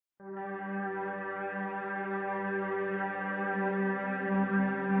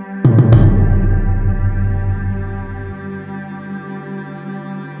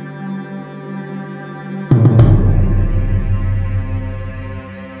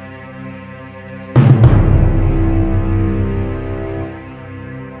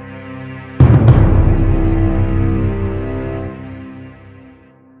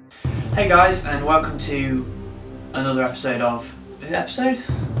Hey guys, and welcome to another episode of... Is it episode?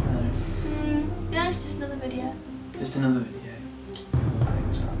 No. No, it's just another video. Just another video. I think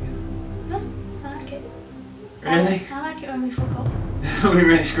we'll start again. No, I like it. Really? I like it when we fuck up. We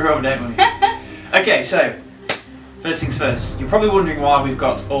really screw up, don't we? Okay, so, first things first. You're probably wondering why we've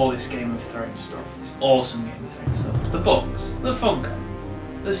got all this Game of Thrones stuff. This awesome Game of Thrones stuff. The books, the Funko,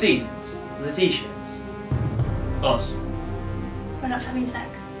 the seasons, the t-shirts. Us. We're not having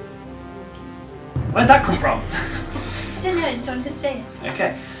sex. Where'd that come from? I don't know, I just wanted to say it.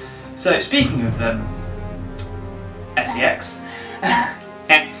 Okay, so speaking of SEX, as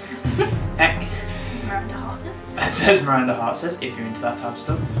Miranda Hart says, if you're into that type of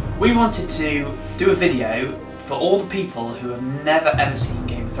stuff, we wanted to do a video for all the people who have never ever seen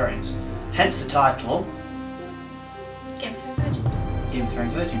Game of Thrones. Hence the title, Game of Thrones Virgin. Game of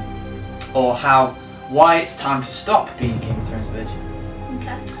Thrones Virgin. Or why it's time to stop being Game of Thrones Virgin.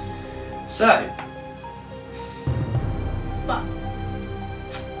 Okay. So, What?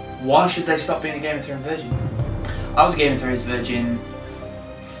 why should they stop being a Game of Thrones Virgin? I was a Game of Thrones Virgin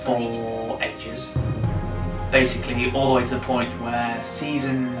for ages. Basically all the way to the point where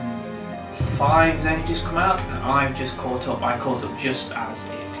season 5 has only just come out and I've just caught up. I caught up just as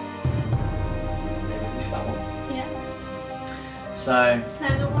it released that one. Yeah. So...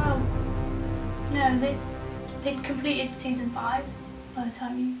 That was a while. No, they'd completed season 5 by the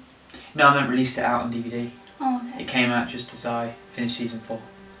time you... No, I meant released it out on DVD. Oh, okay. It came out just as I finished season 4.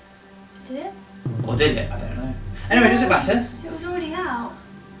 Did it? Or did it? I don't know. Anyway, does it matter? It was already out.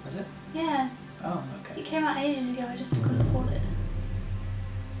 Was it? Yeah. Oh, okay. It came out ages ago, I just couldn't afford it.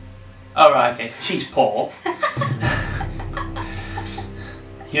 Oh, right, okay, so she's poor.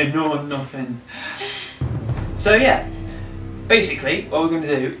 You know nothing. So yeah, basically what we're going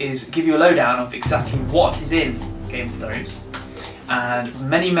to do is give you a lowdown of exactly what is in Game of Thrones and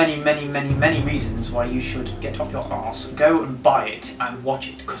many reasons why you should get off your arse, go and buy it and watch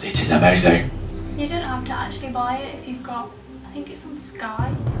it because it is amazing. You don't have to actually buy it if you've got, I think it's on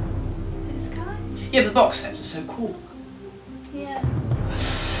Sky. Is it Sky? Yeah, but the box sets are so cool. Yeah.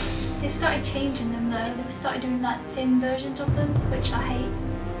 They've started changing them though. They've started doing like thin versions of them, which I hate.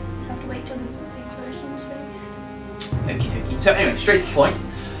 So I have to wait till the big version's released. Okie dokie. So anyway, straight to the point.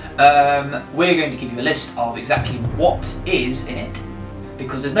 We're going to give you a list of exactly what is in it,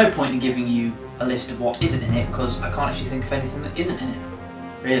 because there's no point in giving you a list of what isn't in it, because I can't actually think of anything that isn't in it.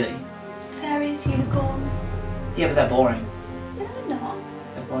 Really. Fairies, unicorns. Yeah, but they're boring. No, they're not.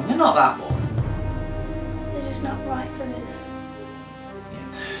 They're boring. They're not that boring. They're just not right for this.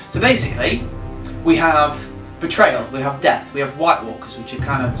 Yeah. So basically, we have betrayal, we have death, we have White Walkers, which are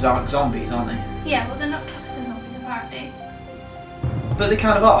kind of zombies, aren't they? Yeah, well they're not classed as zombies apparently. But they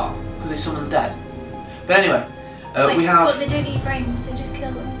kind of are, because they summon them dead. But anyway, we have... But they don't eat brains, they just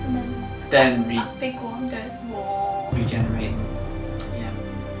kill them, and then that big one goes, whoa. Regenerate them.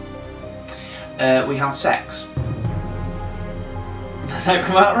 Yeah. We have sex. Did that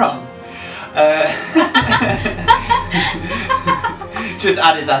come out wrong? Just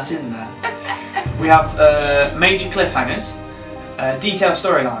added that in there. We have major cliffhangers, detailed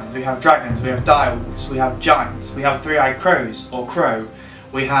storylines, we have dragons, we have direwolves, we have giants, we have three-eyed crows, or crow,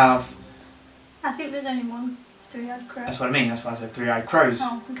 we have... I think there's only one three-eyed crow. That's what I mean, that's why I said three-eyed crows.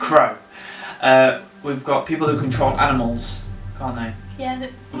 Oh, okay. Crow. We've got people who control animals, can't they? Yeah,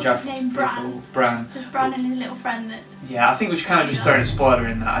 what's his name? Bran. Bran. There's Bran and his little friend that... Yeah, I think we've kind of just thrown a spoiler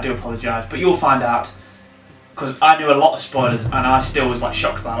in that, I do apologise, but you'll find out, because I knew a lot of spoilers and I still was like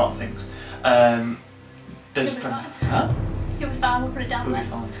shocked by a lot of things. There's You'll be fine. Huh? You'll be fine, we'll put it down We'll be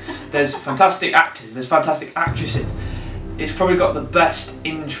there. fine. There's fantastic actors, there's fantastic actresses. It's probably got the best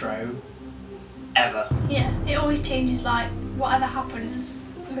intro ever. Yeah, it always changes, like, whatever happens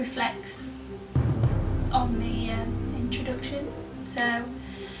reflects on the introduction. So,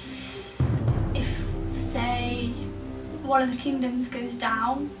 if, say, one of the kingdoms goes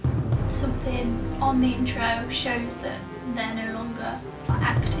down, something on the intro shows that they're no longer like,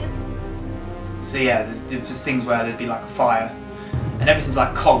 active. So yeah, there's things where there'd be like a fire and everything's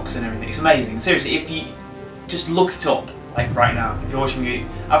like cogs and everything. It's amazing. Seriously, if you just look it up, like right now, if you're watching it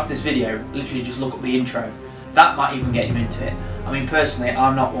after this video, literally just look up the intro. That might even get you into it. I mean, personally,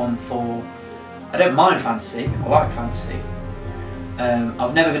 I'm not one for... I don't mind fantasy, I like fantasy.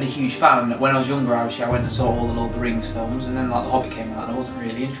 I've never been a huge fan. When I was younger, I went and saw all the Lord of the Rings films, and then like The Hobbit came out and I wasn't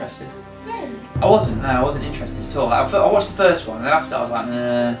really interested. Really? I wasn't interested at all. I watched the first one, and then after I was like,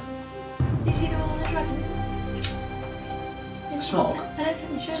 nah. Did you see the one with the dragons? Smog? I don't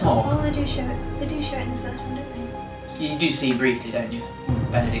think they show it. Smog? Oh, they do show it. They do show it in the first one, don't they? You do see briefly, don't you?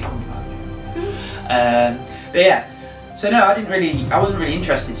 Benedict Cumberbatch. Mm-hmm. But yeah, So no, I wasn't really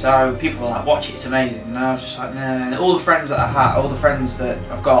interested. So people were like, watch it, it's amazing. And I was just like, nah. And all the friends that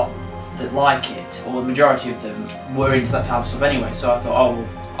I've got that like it, or the majority of them, were into that type of stuff anyway. So I thought, oh, well,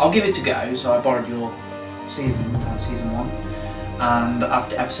 I'll give it a go. So I borrowed your season 1, and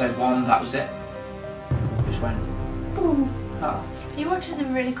after episode 1, that was it. Just went, boom. Ah. He watches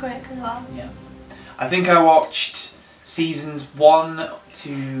them really quick as well. Yeah. I think I watched seasons 1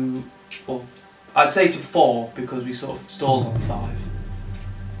 to, well, I'd say to 4, because we sort of stalled on 5.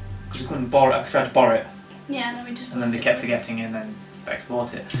 Because we couldn't borrow it, I tried to borrow it. Yeah, and then we just... And then they kept forgetting it and then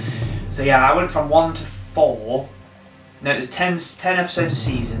export it. So yeah, I went from 1 to 4. No, there's 10 episodes a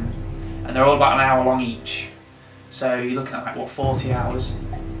season, and they're all about an hour long each. So you're looking at like, what, 40 hours?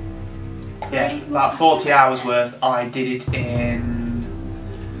 Yeah, about 40 hours worth. I did it in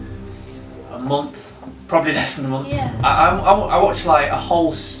a month, probably less than a month. Yeah. I watched like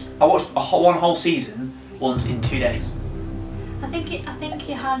one whole season once in 2 days. I think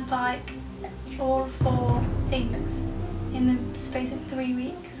you had like all 4 things in the space of 3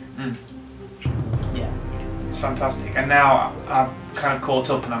 weeks. Yeah, it's fantastic. And now I'm kind of caught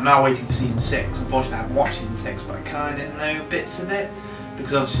up, and I'm now waiting for season 6. Unfortunately, I haven't watched season 6, but I kind of know bits of it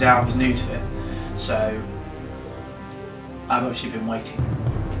because obviously I was new to it. So I've actually been waiting.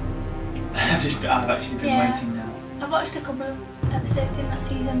 I've actually been waiting now. I've watched a couple of episodes in that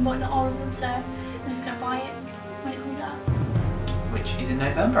season, but not all of them. So I'm just gonna buy it when it comes out. Which is in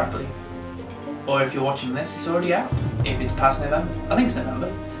November, I believe. Or if you're watching this, it's already out. If it's past November, I think it's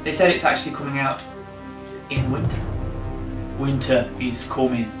November. They said it's actually coming out in winter. Winter is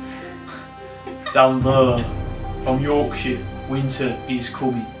coming. Down there, from Yorkshire, winter is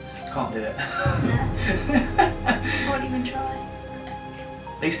coming. Can't do it. No. I won't even try.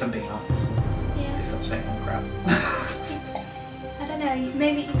 At least I'm being honest. Yeah. At least I'm saying I'm crap. I don't know.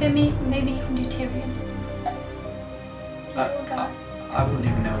 Maybe you can do Tyrion. I wouldn't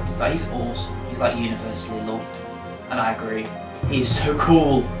even know what to say. He's awesome. He's like universally loved, and I agree. He is so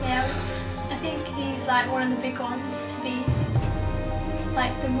cool. Yeah, I think he's like one of the big ones to be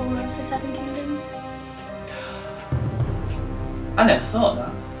like the ruler of the 7 kingdoms. I never thought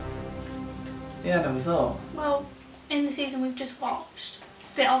that. Yeah, I never thought. Well, in the season we've just watched, it's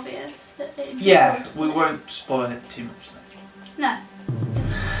a bit obvious that it'd be Yeah, good. we won't spoil it too much though. No.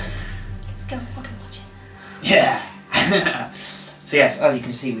 Let's go and fucking watch it. Yeah! So yes, as you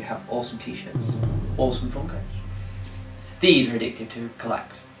can see, we have awesome t-shirts, awesome Funkos. These are addictive to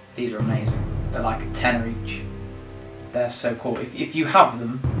collect. These are amazing. They're like a tenner each. They're so cool. If you have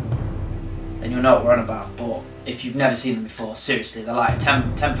them, then you'll know what we're on about. But if you've never seen them before, seriously, they're like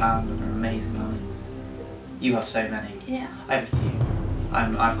 £10 and they're amazing, aren't they? You have so many. Yeah. I have a few.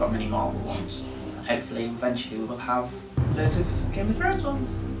 I've got many Marvel ones. Hopefully, eventually, we will have loads of Game of Thrones ones.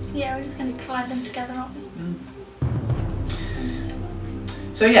 Yeah, we're just going to collide them together, aren't we?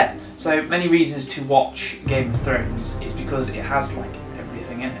 So yeah, so many reasons to watch Game of Thrones is because it has like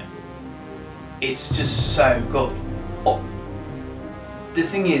everything in it. It's just so good. Oh, the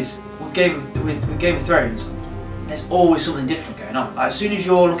thing is, with Game of Thrones, there's always something different going on. Like, as soon as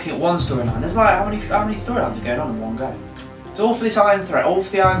you're looking at one storyline, there's like how many storylines are going on in one go? It's all for this Iron Throne, all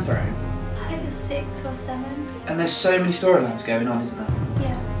for the Iron Throne. I think there's 6 or 7. And there's so many storylines going on, isn't there?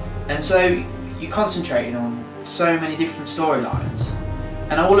 Yeah. And so you're concentrating on so many different storylines.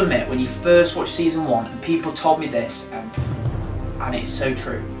 And I will admit, when you first watched season 1, and people told me this, and it's so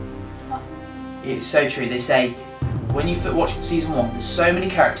true. What? It's so true. They say when you watch season 1, there's so many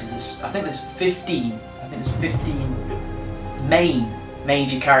characters. I think there's 15. I think there's 15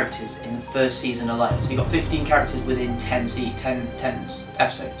 major characters in the first season alone. So you've got 15 characters within 10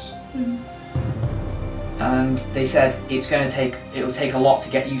 episodes. Mm. And they said it'll take a lot to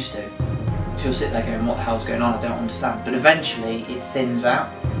get used to. So you'll sit there going, what the hell's going on? I don't understand. But eventually it thins out,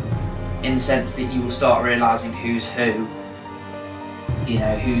 in the sense that you will start realising who's who. You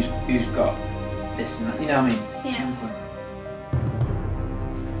know, who's got this and that. You know what I mean? Yeah.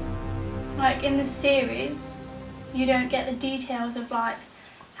 Like in the series, you don't get the details of like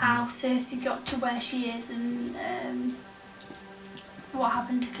how Cersei got to where she is and what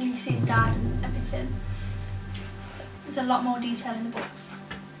happened to Khaleesi's dad and everything. There's a lot more detail in the books,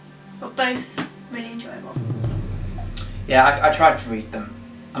 but both really enjoyable. Yeah, I tried to read them.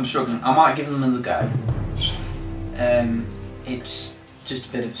 I'm struggling. I might give them another go. It's just a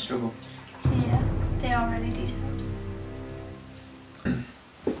bit of a struggle. Yeah, they are really detailed.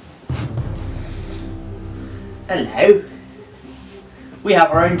 Hello. We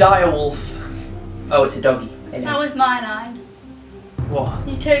have our own dire wolf. Oh, it's a doggy. Hello. That was my line. What?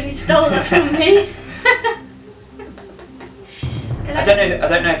 You totally stole that from me. I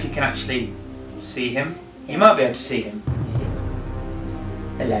don't know if you can actually see him. You might be able to see him.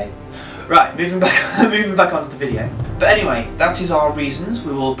 Hello. Right, moving back onto the video. But anyway, that is our reasons.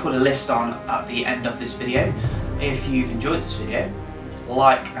 We will put a list on at the end of this video. If you've enjoyed this video,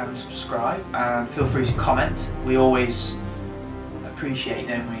 like and subscribe, and feel free to comment. We always appreciate,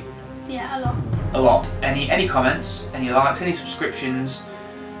 don't we? Yeah, a lot. A lot. Any comments, any likes, any subscriptions,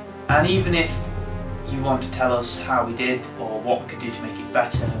 and even if you want to tell us how we did or what we could do to make it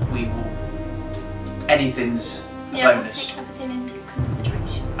better, we will. Anything's a bonus. We'll take everything into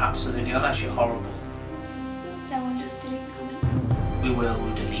consideration. Absolutely, unless you're horrible. No one just delete the comment.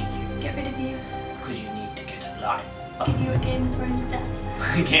 We'll delete you. Get rid of you. Because you need to get a life. Give you a Game of Thrones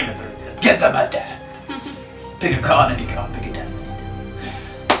death. Game of Thrones. Get them a death. Pick a card, any card, pick a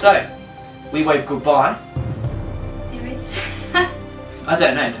death. So, we wave goodbye. Do we? I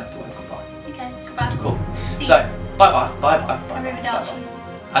don't know, you don't have to wave goodbye. Okay, goodbye. Cool. See So, you. bye. Arrivederci.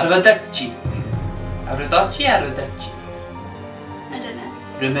 Arrivederci. Arrivederci, arrivederci. I don't know.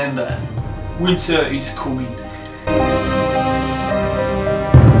 Remember, winter is coming.